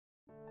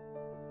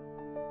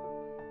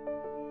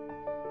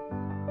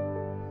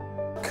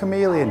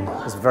Chameleon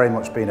has very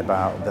much been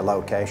about the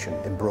location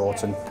in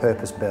Broughton,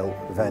 purpose-built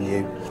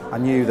venue. I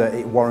knew that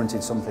it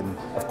warranted something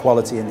of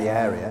quality in the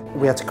area.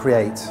 We had to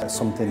create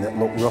something that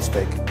looked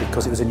rustic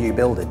because it was a new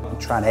building.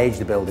 Try and age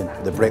the building,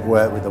 the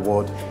brickwork with the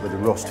wood, with the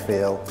rust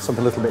feel,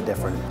 something a little bit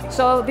different.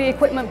 So the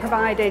equipment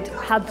provided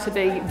had to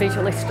be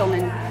visually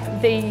stunning.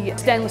 The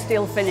stainless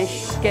steel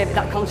finish gave it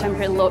that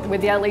contemporary look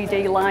with the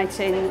LED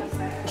lighting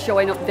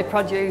showing up the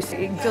produce.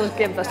 It does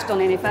give a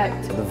stunning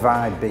effect. The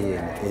vibe being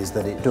is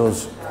that it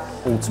does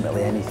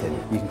ultimately anything.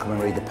 You can come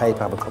and read the paper,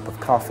 have a cup of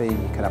coffee,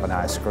 you can have an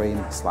ice cream,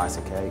 a slice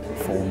of cake, a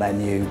full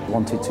menu.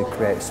 Wanted to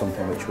create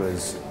something which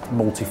was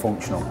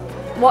multifunctional.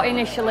 What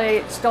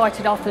initially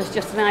started off as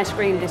just an ice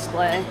cream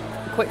display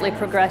quickly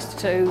progressed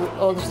to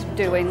us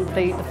doing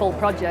the full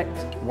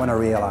project. When I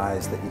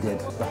realised that you did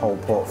the whole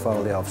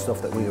portfolio of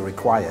stuff that we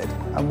required,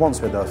 and once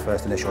with those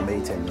first initial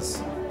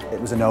meetings, it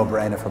was a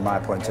no-brainer from my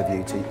point of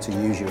view to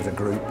use you as a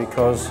group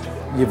because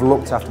you've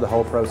looked after the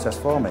whole process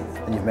for me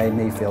and you've made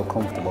me feel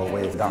comfortable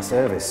with that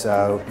service,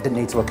 so I didn't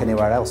need to look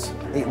anywhere else.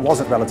 It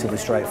wasn't relatively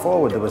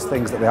straightforward. There was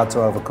things that we had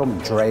to overcome,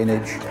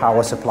 drainage,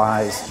 power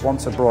supplies.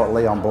 Once I brought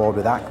Lee on board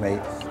with Acme,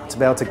 to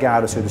be able to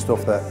guide us through the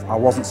stuff that I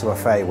wasn't so au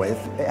fait with,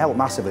 it helped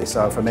massively.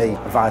 So for me,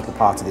 a vital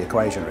part of the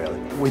equation really.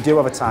 We do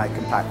have a tight,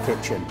 compact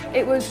kitchen.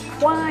 It was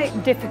quite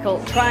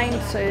difficult trying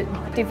to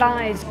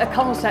devise a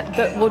concept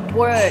that would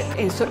work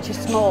in such a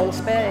small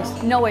space,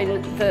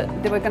 knowing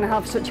that they were going to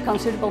have such a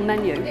considerable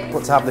menu.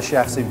 But to have the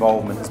chef's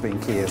involvement has been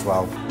key as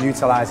well.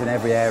 Utilising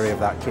every area of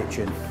that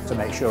kitchen to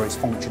make sure it's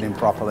functioning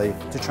properly,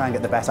 to try and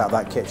get the best out of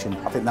that kitchen.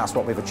 I think that's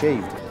what we've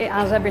achieved. It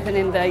has everything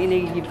in there you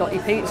need. You've got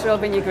your pizza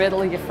oven, your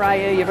griddle, your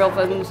fryer, your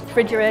ovens,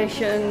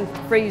 refrigeration,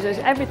 freezers,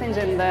 everything's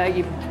in there.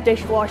 Your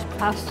dishwash,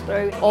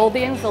 pass-through. All the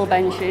infill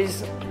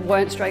benches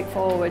weren't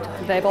straightforward.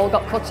 They've all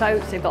got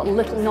cutouts, they've got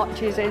little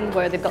notches in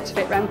where they've got to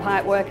fit round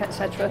pipework,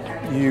 etc.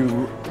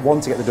 You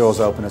want to get the doors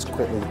open as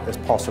quickly as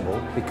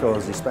possible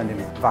because you're spending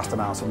vast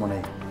amounts of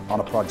money on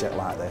a project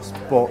like this.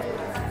 But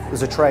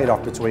there's a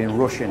trade-off between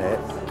rushing it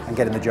and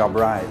getting the job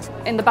right.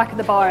 In the back of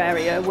the bar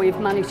area, we've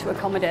managed to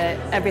accommodate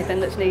everything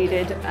that's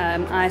needed.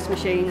 Ice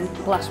machine,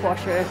 glass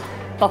washer,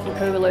 bottle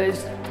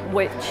coolers,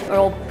 which are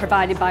all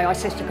provided by our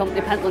sister company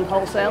Pentland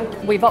Wholesale.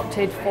 We've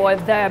opted for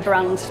their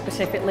brand,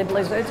 specifically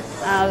Blizzard,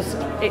 as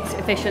it's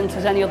efficient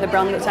as any other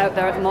brand that's out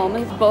there at the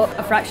moment, but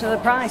a fraction of the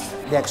price.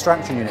 The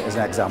extraction unit is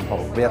an example.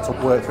 We had to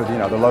work through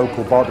the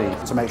local body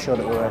to make sure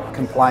that we were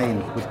complying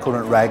with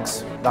current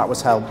regs. That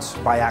was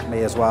helped by Acme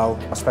as well.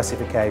 Our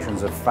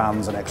specifications of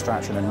fans and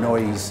extraction and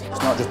noise.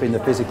 It's not just been the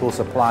physical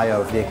supply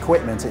of the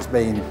equipment, it's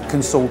been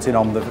consulting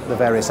on the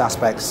various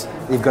aspects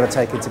you've got to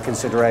take into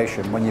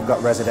consideration when you've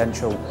got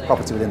residential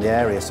property within the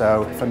area.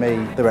 So for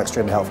me, they were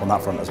extremely helpful on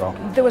that front as well.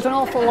 There was an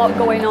awful lot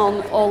going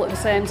on all at the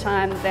same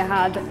time. They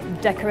had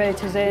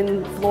decorators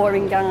in,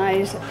 flooring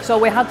guys. So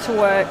we had to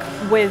work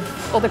with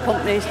other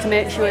companies to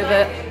make sure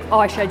that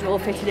our schedule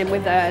fitted in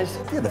with theirs.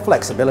 Yeah, the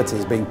flexibility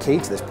has been key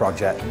to this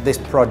project. This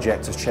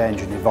project has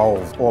changed and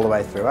evolved all the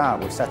way throughout.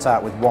 We've set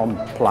out with one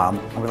plan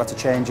and we've had to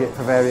change it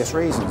for various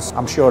reasons.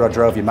 I'm sure I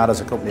drove you mad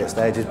as a company at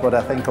stages, but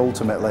I think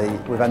ultimately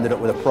we've ended up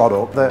with a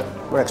product that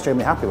we're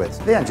extremely happy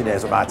with. The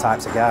engineers are my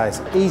types of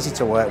guys, easy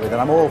to work with, and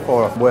I'm all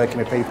for working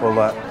with people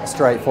that are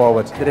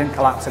straightforward. They didn't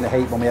collapse in a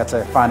heap when we had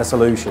to find a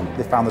solution.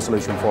 They found the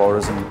solution for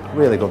us, and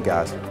really good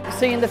guys.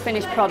 Seeing the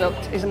finished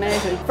product is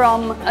amazing.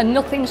 From a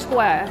nothing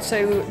square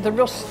to the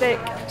rustic,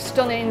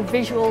 stunning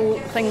visual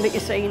thing that you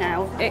see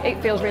now,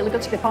 it feels really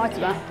good to be part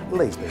of that.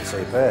 Lee's been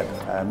superb,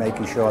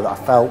 making sure that I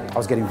felt I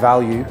was getting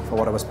value for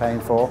what I was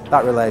paying for.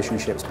 That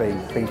relationship's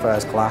been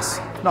first class,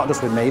 not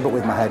just with me but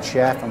with my head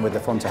chef and with the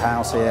front of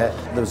house here.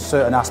 There was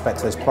certain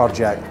aspects of this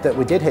project that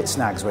we did hit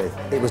snags with.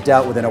 It was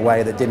dealt with in a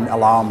way that didn't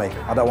alarm me.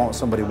 I don't want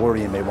somebody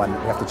worrying me when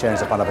we have to change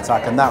the plan of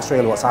attack, and that's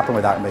really what's happened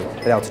with Acme,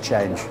 being able to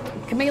change.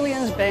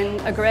 Chameleon's been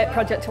a great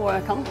project to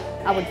work on.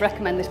 I would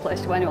recommend this place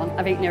to anyone.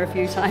 I've eaten here a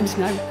few times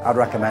now. I'd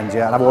recommend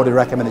you, and I've already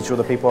recommended it to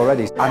other people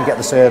already. And get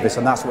the service,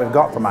 and that's what we've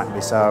got from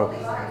Acme, so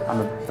I'm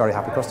a very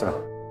happy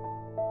customer.